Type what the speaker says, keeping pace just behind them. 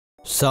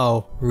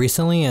So,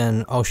 recently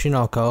in Oshi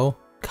No Ko,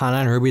 Kana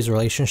and Ruby's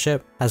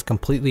relationship has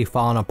completely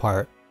fallen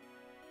apart.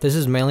 This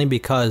is mainly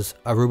because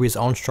of Ruby's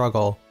own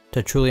struggle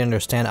to truly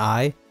understand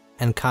I,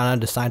 and Kana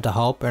decide to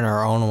help in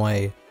her own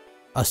way.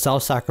 A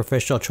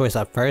self-sacrificial choice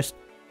at first,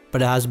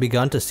 but it has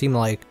begun to seem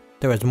like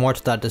there was more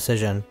to that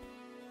decision.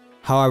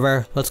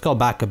 However, let's go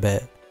back a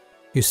bit.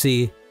 You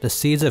see, the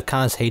seeds of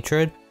Kana's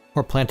hatred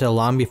were planted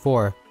long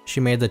before she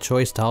made the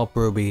choice to help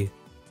Ruby.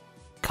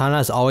 Kana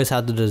has always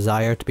had the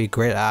desire to be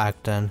great at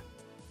acting.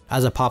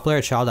 As a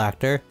popular child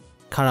actor,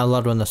 Kana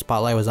loved when the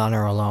spotlight was on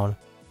her alone,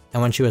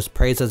 and when she was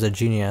praised as a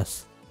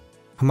genius.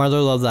 Her mother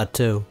loved that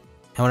too,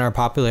 and when her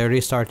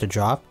popularity started to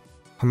drop,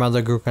 her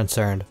mother grew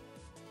concerned.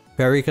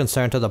 Very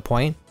concerned to the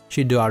point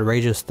she'd do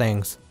outrageous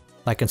things,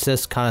 like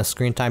insist Kana's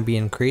screen time be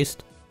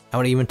increased, and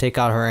would even take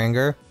out her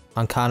anger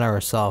on Kana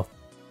herself.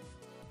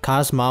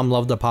 Kana's mom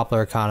loved the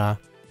popular Kana,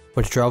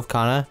 which drove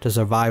Kana to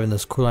survive in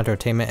this cruel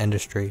entertainment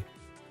industry.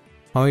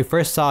 When we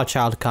first saw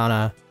child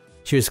Kana,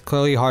 she was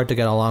clearly hard to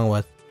get along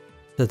with.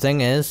 The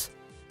thing is,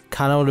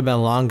 Kana would have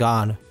been long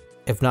gone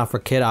if not for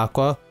Kid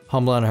Aqua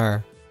humbling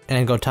her,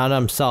 and Gotana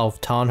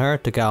himself telling her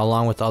to get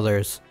along with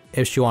others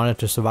if she wanted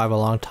to survive a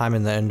long time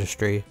in the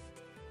industry.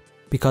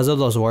 Because of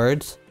those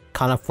words,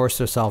 Kana forced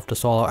herself to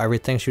swallow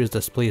everything she was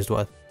displeased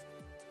with.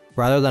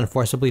 Rather than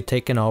forcibly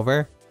taking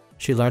over,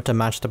 she learned to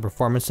match the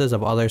performances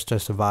of others to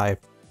survive.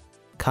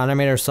 Kana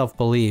made herself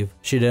believe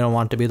she didn't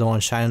want to be the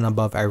one shining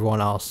above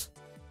everyone else.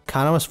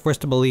 Kana was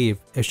forced to believe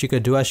if she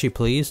could do as she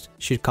pleased,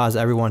 she'd cause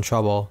everyone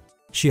trouble.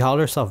 She held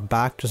herself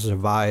back to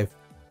survive.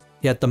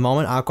 Yet the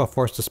moment Aqua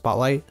forced the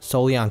spotlight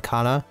solely on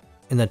Kana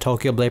in the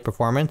Tokyo Blade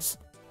performance,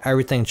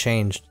 everything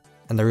changed,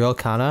 and the real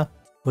Kana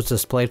was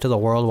displayed to the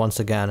world once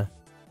again.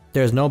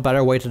 There is no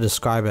better way to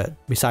describe it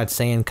besides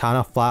saying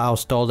Kana flat out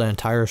stole the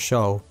entire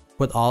show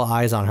with all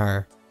eyes on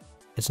her.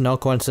 It's no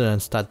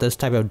coincidence that this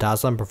type of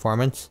dazzling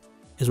performance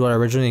is what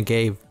originally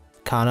gave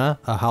Kana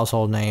a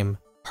household name.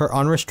 Her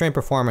unrestrained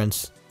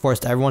performance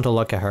forced everyone to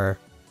look at her.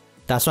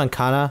 That's when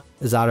Kana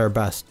is at her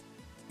best.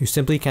 You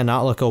simply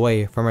cannot look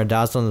away from her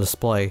dazzling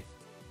display.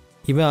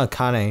 Even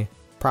Akane,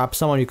 perhaps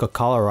someone you could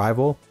call a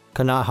rival,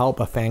 could not help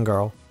but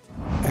fangirl.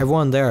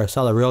 Everyone there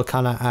saw the real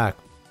Kana act,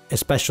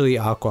 especially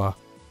Aqua.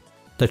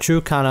 The true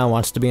Kana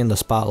wants to be in the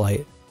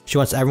spotlight. She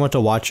wants everyone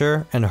to watch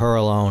her and her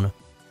alone.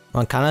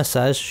 When Kana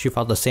says she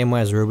felt the same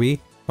way as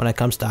Ruby when it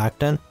comes to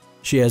acting,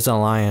 she isn't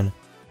lying.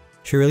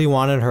 She really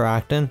wanted her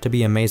acting to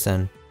be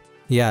amazing.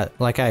 Yet,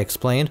 like I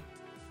explained,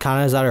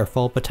 Kana is at her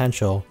full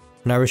potential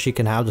whenever she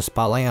can have the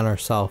spotlight on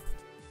herself.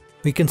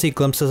 We can see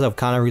glimpses of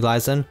Kana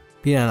realizing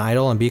being an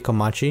idol in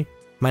Bikomachi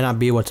might not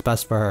be what's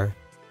best for her.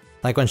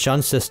 Like when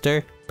Shun's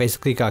sister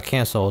basically got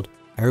cancelled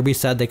and Ruby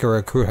said they could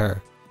recruit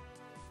her.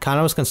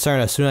 Kana was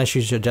concerned as soon as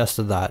she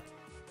suggested that.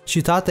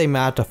 She thought they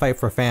might have to fight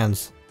for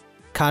fans.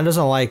 Kana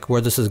doesn't like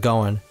where this is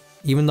going.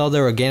 Even though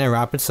they were gaining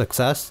rapid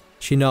success,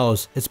 she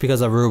knows it's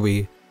because of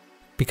Ruby.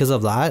 Because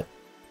of that,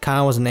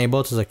 Kana wasn't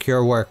able to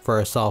secure work for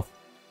herself.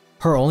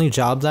 Her only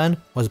job then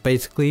was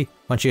basically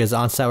when she is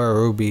on set with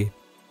Ruby.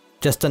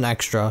 Just an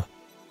extra.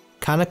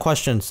 Kana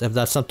questions if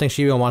that's something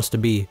she even wants to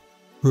be,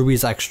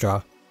 Ruby's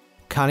extra.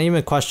 Kana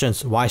even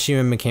questions why she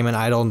even became an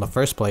idol in the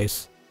first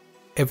place.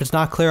 If it's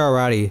not clear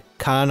already,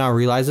 Kana now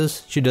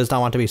realizes she does not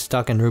want to be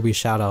stuck in Ruby's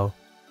shadow.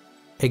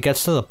 It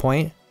gets to the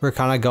point where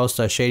Kana goes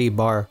to a shady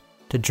bar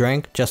to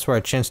drink just for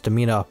a chance to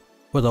meet up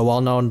with a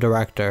well-known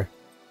director.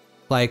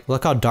 Like,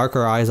 look how dark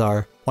her eyes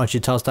are when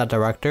she tells that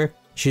director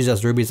she's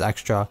just Ruby's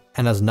extra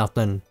and has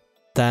nothing.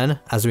 Then,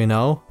 as we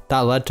know, that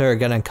led to her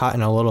getting caught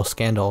in a little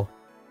scandal.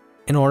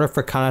 In order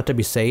for Kana to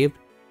be saved,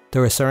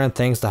 there were certain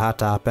things that had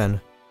to happen.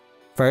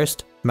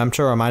 First,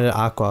 Memcho reminded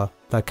Aqua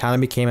that Kana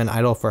became an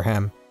idol for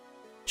him.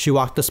 She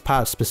walked this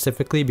path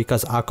specifically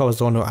because Aqua was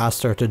the one who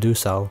asked her to do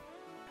so.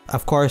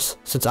 Of course,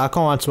 since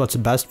Aqua wants what's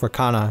best for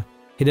Kana,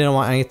 he didn't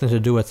want anything to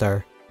do with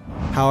her.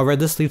 However,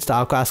 this leads to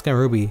Aqua asking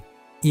Ruby,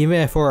 even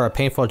if it were a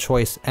painful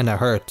choice and it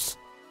hurts,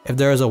 if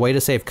there is a way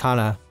to save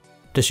Kana,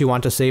 does she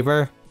want to save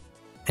her?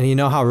 And you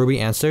know how Ruby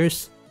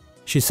answers?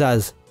 She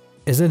says,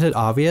 "Isn't it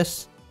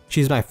obvious?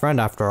 She's my friend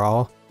after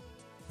all."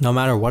 No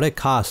matter what it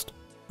cost,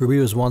 Ruby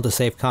was willing to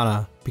save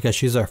Kana because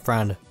she's her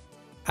friend.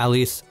 At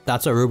least,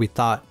 that's what Ruby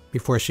thought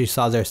before she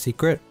saw their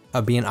secret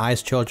of being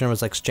Ai's children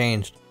was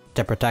exchanged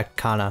to protect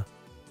Kana.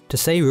 To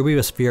say Ruby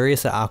was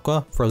furious at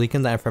Aqua for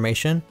leaking the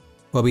information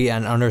will be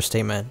an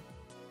understatement.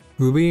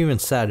 Ruby even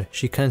said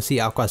she couldn't see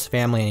Aqua's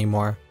family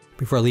anymore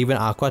before leaving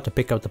Aqua to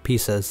pick up the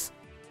pieces,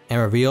 and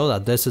reveal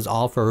that this is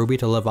all for Ruby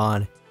to live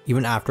on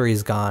even after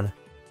he's gone.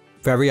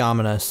 Very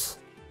ominous.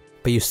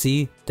 But you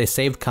see, they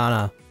saved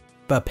Kana,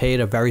 but paid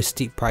a very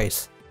steep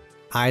price.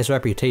 Ai's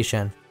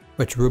reputation,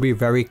 which Ruby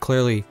very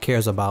clearly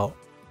cares about.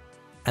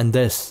 And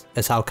this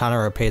is how Kana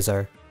repays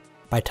her.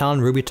 By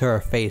telling Ruby to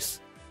her face,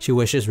 she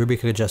wishes Ruby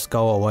could just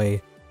go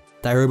away.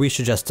 That Ruby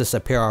should just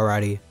disappear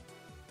already.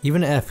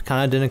 Even if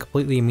Kana didn't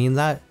completely mean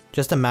that,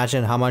 just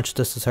imagine how much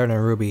this is hurting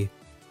Ruby.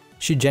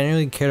 She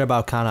genuinely cared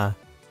about Kana,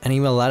 and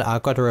even led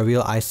Aqua to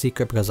reveal Ai's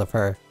secret because of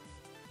her.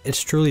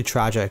 It's truly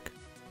tragic,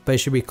 but it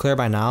should be clear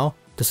by now,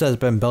 this has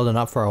been building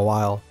up for a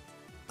while.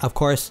 Of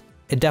course,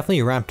 it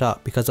definitely ramped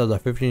up because of the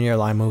 15-year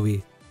line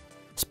movie.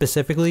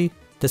 Specifically,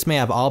 this may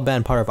have all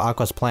been part of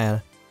Aqua's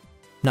plan.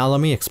 Now let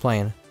me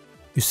explain.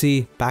 You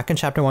see, back in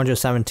chapter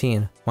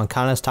 117, when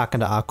Kana is talking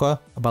to Aqua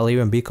about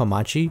leaving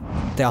Bikomachi,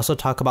 they also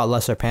talk about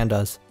lesser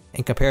pandas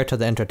and compare it to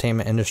the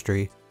entertainment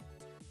industry.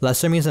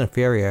 Lesser means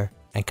inferior,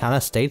 and Kana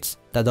states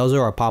that those who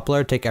are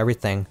popular take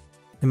everything.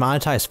 They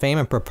monetize fame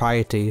and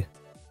propriety.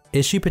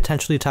 Is she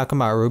potentially talking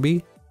about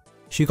Ruby?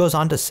 She goes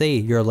on to say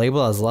you're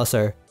labeled as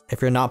lesser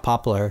if you're not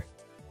popular.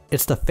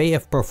 It's the fate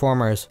of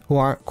performers who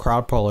aren't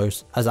crowd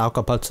pullers, as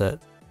Aqua puts it.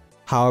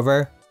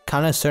 However,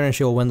 Kana is certain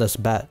she will win this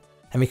bet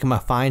and become a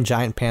fine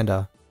giant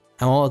panda,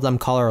 and won't let them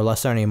call her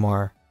lesser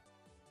anymore.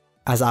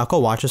 As Aqua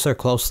watches her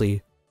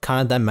closely,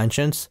 Kana then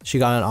mentions she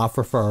got an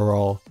offer for a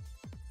role.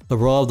 The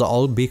role of the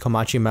old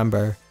Bikomachi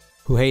member,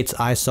 who hates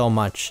Ai so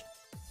much,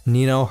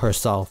 Nino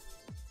herself.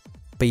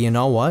 But you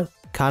know what?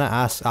 Kana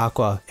asks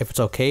Aqua if it's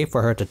okay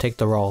for her to take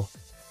the role.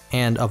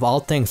 And of all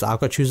things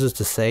Aqua chooses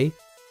to say,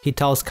 he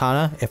tells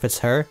Kana if it's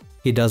her,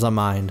 he doesn't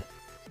mind.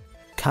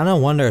 Kana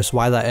wonders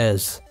why that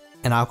is,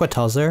 and Aqua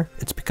tells her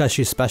it's because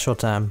she's special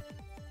to him.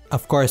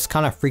 Of course,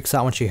 Kana freaks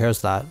out when she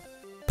hears that.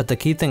 But the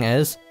key thing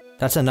is,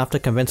 that's enough to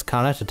convince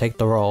Kana to take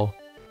the role.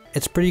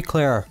 It's pretty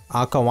clear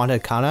Aqua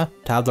wanted Kana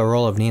to have the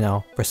role of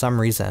Nino for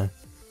some reason,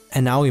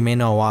 and now we may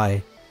know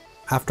why.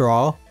 After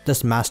all,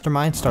 this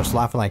mastermind starts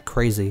laughing like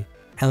crazy,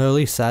 and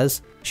literally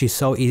says she's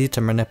so easy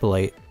to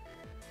manipulate.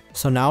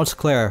 So now it's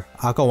clear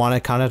Aqua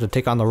wanted Kana to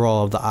take on the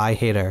role of the Ai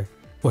hater,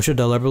 which would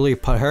deliberately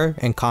put her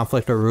in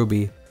conflict with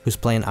Ruby, who's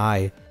playing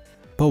Ai.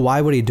 But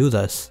why would he do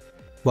this?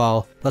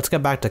 Well, let's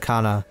get back to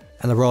Kana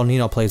and the role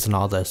Nino plays in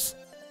all this.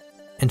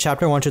 In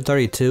chapter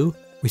 132,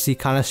 we see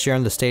Kana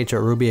sharing the stage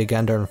with Ruby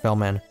again during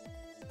filming.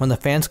 When the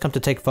fans come to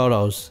take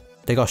photos,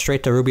 they go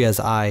straight to Ruby as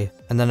Ai,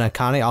 and then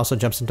Akane also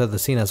jumps into the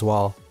scene as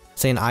well,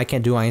 saying Ai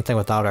can't do anything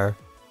without her.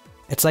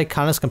 It's like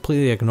Kana's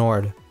completely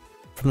ignored.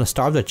 From the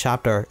start of the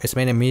chapter, it's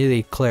made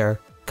immediately clear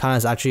Kana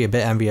is actually a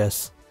bit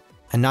envious.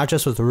 And not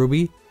just with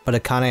Ruby, but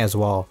Akane as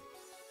well.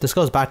 This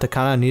goes back to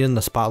Kana needing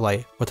the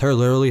spotlight, with her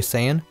literally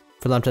saying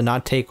for them to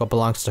not take what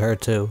belongs to her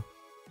too.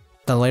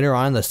 Then later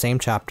on in the same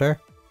chapter,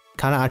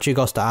 Kana actually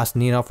goes to ask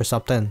Nino for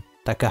something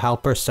that could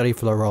help her study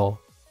for the role.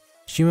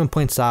 She even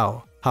points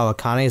out how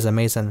Akane is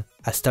amazing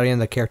at studying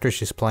the character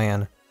she's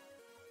playing.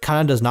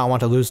 Kana does not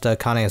want to lose to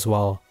Akane as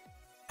well.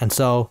 And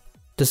so,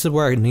 this is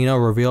where Nino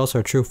reveals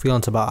her true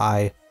feelings about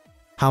Ai,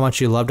 how much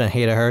she loved and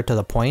hated her to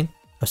the point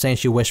of saying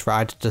she wished for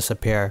Ai to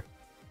disappear.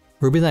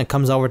 Ruby then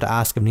comes over to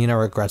ask if Nino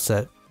regrets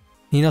it.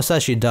 Nino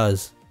says she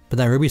does, but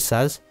then Ruby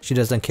says she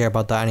doesn't care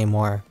about that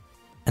anymore.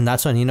 And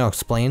that's when Nino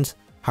explains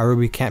how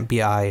Ruby can't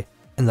be Ai,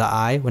 and that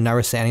Ai would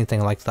never say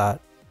anything like that.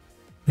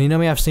 Nino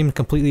may have seemed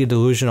completely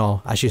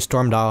delusional as she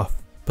stormed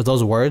off, but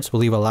those words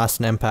will leave a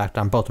lasting impact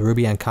on both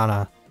Ruby and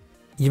Kana.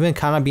 Even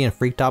Kana being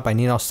freaked out by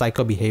Nino's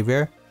psycho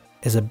behavior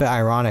is a bit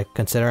ironic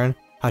considering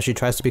how she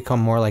tries to become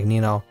more like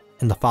Nino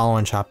in the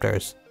following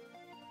chapters.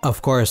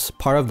 Of course,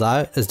 part of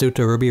that is due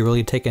to Ruby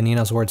really taking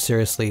Nino's words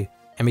seriously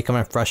and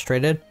becoming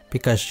frustrated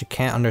because she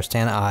can't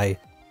understand Ai.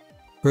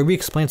 Ruby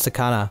explains to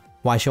Kana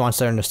why she wants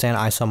to understand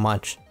Ai so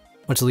much,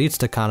 which leads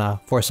to Kana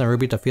forcing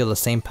Ruby to feel the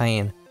same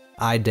pain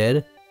Ai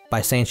did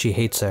by saying she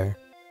hates her.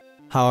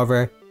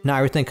 However, not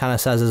everything Kana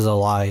says is a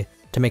lie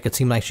to make it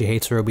seem like she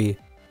hates Ruby.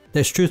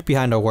 There's truth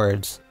behind her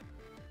words.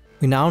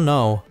 We now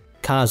know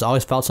Kana has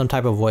always felt some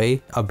type of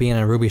way of being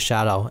in Ruby's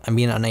shadow and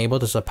being unable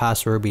to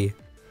surpass Ruby.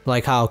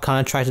 Like how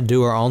Kana tried to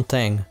do her own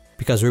thing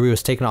because Ruby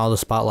was taking all the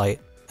spotlight,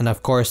 and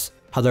of course,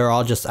 how they're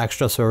all just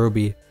extras for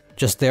Ruby,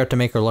 just there to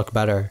make her look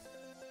better.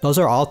 Those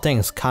are all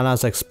things Kana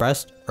has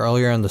expressed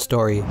earlier in the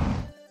story.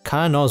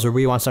 Kana knows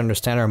Ruby wants to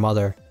understand her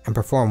mother and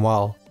perform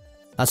well.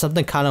 That's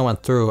something Kana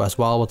went through as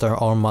well with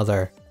her own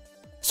mother.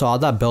 So all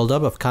that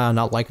buildup of Kana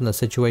not liking the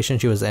situation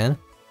she was in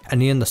and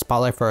needing the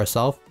spotlight for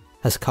herself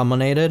has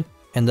culminated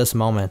in this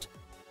moment.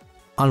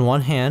 On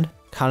one hand,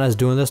 Kana is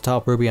doing this to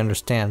help Ruby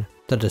understand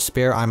the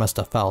despair Ai must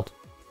have felt,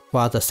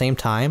 while at the same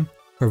time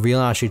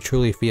revealing how she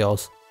truly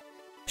feels.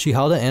 She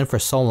held it in for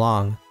so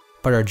long,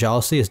 but her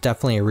jealousy is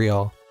definitely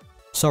real.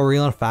 So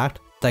real in fact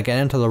that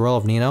getting into the role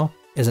of Nino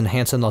is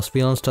enhancing those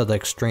feelings to the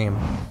extreme.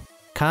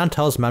 Kana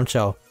tells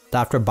Memcho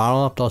that after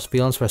bottling up those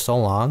feelings for so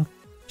long,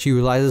 she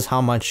realizes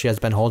how much she has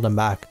been holding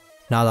back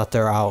now that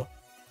they're out.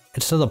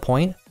 It's to the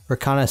point where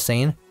Kana is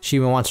saying she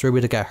even wants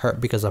Ruby to get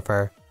hurt because of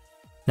her.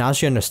 Now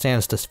she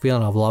understands this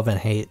feeling of love and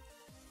hate.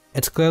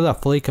 It's clear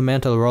that fully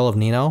committing to the role of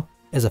Nino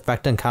is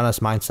affecting Kana's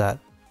mindset.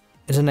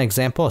 It's an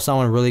example of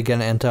someone really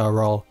getting into a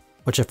role,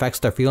 which affects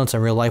their feelings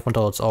in real life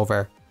until it's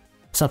over.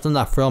 Something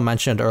that Frill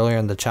mentioned earlier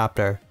in the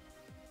chapter.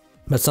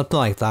 But something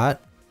like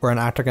that, where an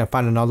actor can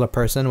find another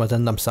person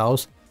within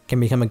themselves, can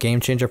become a game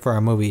changer for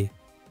a movie.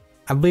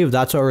 I believe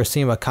that's what we're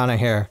seeing with Kana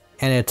here,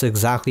 and it's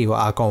exactly what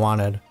Aqua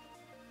wanted.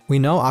 We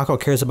know Aqua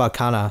cares about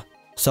Kana,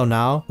 so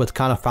now, with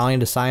Kana finally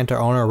deciding to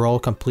own her role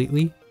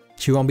completely,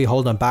 she won't be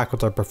holding back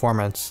with her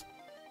performance.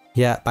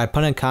 Yet, by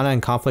putting Kana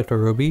in conflict with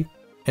Ruby,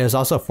 it is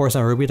also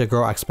forcing Ruby to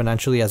grow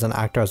exponentially as an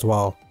actor as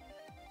well.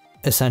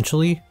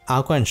 Essentially,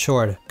 Aqua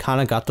ensured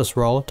Kana got this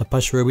role to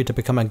push Ruby to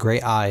become a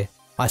great eye,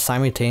 while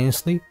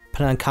simultaneously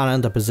putting Kana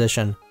in the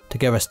position to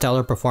give a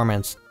stellar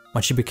performance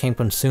when she became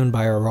consumed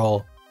by her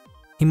role.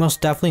 He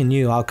most definitely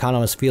knew how Kana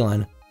was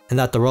feeling, and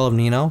that the role of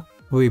Nino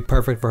would be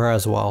perfect for her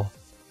as well.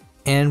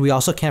 And we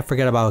also can't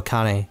forget about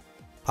Akane.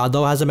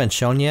 Although it hasn't been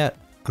shown yet,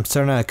 I'm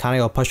certain that Akane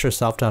will push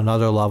herself to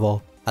another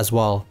level as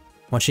well,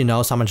 when she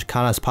knows how much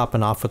Kana is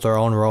popping off with her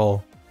own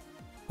role.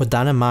 With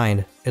that in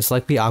mind, it's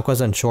likely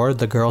Aqua's ensured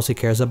the girls he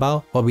cares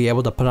about will be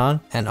able to put on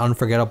an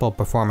unforgettable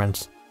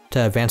performance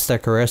to advance their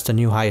careers to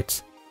new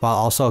heights, while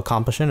also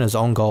accomplishing his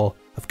own goal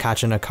of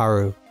catching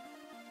Hikaru.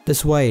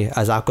 This way,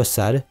 as Aqua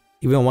said,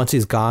 even once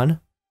he's gone,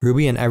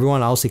 Ruby and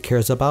everyone else he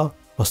cares about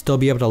will still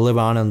be able to live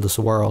on in this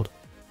world.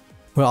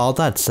 With all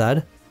that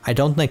said, I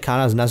don't think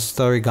Kana has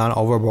necessarily gone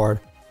overboard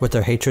with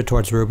their hatred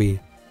towards Ruby.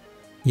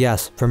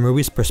 Yes, from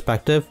Ruby's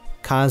perspective,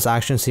 Kana's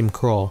actions seem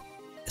cruel,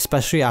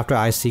 especially after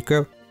Ai's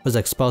secret was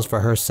exposed for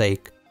her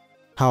sake.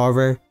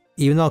 However,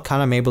 even though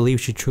Kana may believe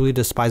she truly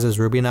despises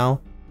Ruby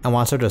now and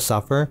wants her to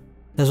suffer,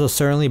 this will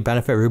certainly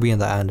benefit Ruby in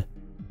the end.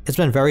 It's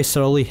been very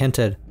subtly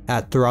hinted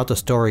at throughout the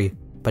story,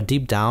 but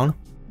deep down,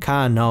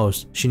 Kana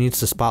knows she needs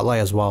the spotlight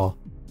as well.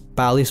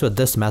 But at least with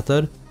this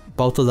method,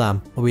 both of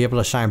them will be able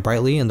to shine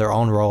brightly in their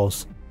own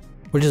roles,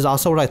 which is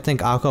also what I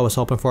think Aqua was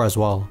hoping for as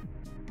well.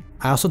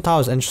 I also thought it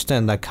was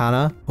interesting that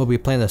Kana will be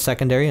playing the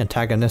secondary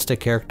antagonistic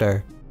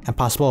character and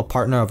possible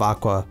partner of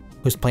Aqua,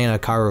 who's playing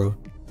Hikaru.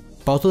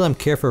 Both of them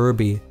care for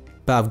Ruby,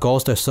 but have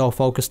goals they're so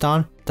focused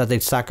on that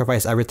they'd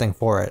sacrifice everything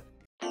for it.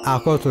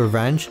 Aqua with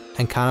revenge,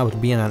 and Kana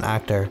with being an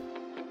actor.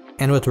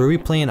 And with Ruby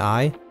playing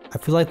Ai, I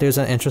feel like there's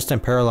an interesting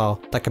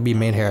parallel that could be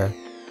made here.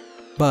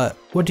 But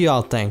what do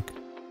y'all think?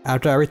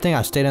 After everything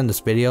I've stated in this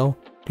video,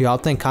 do y'all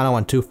think Kana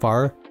went too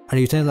far? And do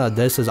you think that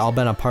this has all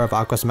been a part of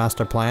Aqua's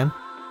master plan?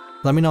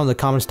 Let me know in the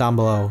comments down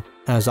below,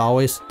 and as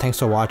always, thanks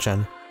for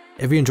watching.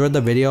 If you enjoyed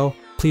the video,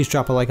 please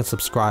drop a like and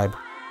subscribe.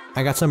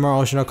 I got some more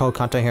Oshi No Ko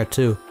content here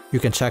too you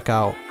can check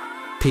out.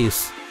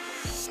 Peace.